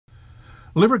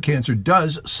Liver cancer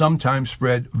does sometimes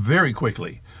spread very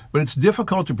quickly, but it's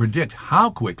difficult to predict how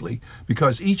quickly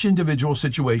because each individual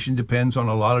situation depends on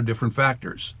a lot of different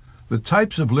factors. The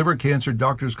types of liver cancer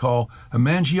doctors call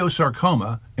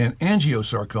hemangiosarcoma and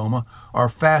angiosarcoma are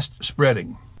fast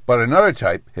spreading. But another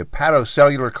type,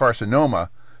 hepatocellular carcinoma,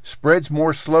 spreads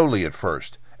more slowly at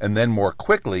first and then more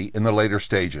quickly in the later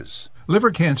stages.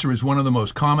 Liver cancer is one of the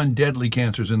most common deadly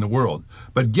cancers in the world,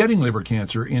 but getting liver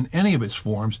cancer in any of its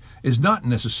forms is not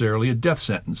necessarily a death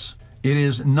sentence. It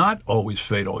is not always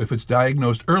fatal if it's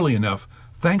diagnosed early enough,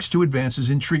 thanks to advances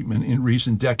in treatment in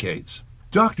recent decades.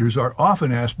 Doctors are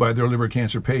often asked by their liver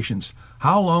cancer patients,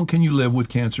 how long can you live with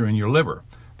cancer in your liver?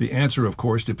 The answer, of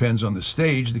course, depends on the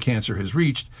stage the cancer has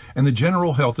reached and the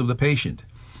general health of the patient.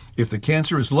 If the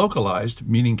cancer is localized,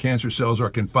 meaning cancer cells are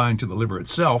confined to the liver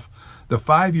itself, the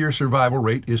 5-year survival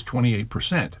rate is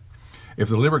 28%. If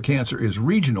the liver cancer is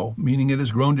regional, meaning it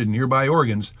has grown to nearby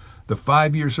organs, the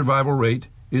 5-year survival rate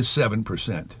is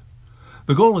 7%.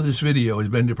 The goal of this video has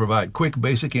been to provide quick,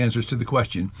 basic answers to the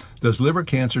question, does liver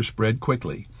cancer spread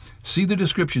quickly? See the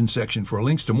description section for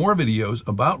links to more videos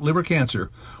about liver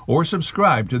cancer, or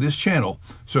subscribe to this channel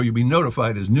so you'll be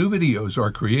notified as new videos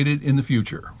are created in the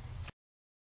future.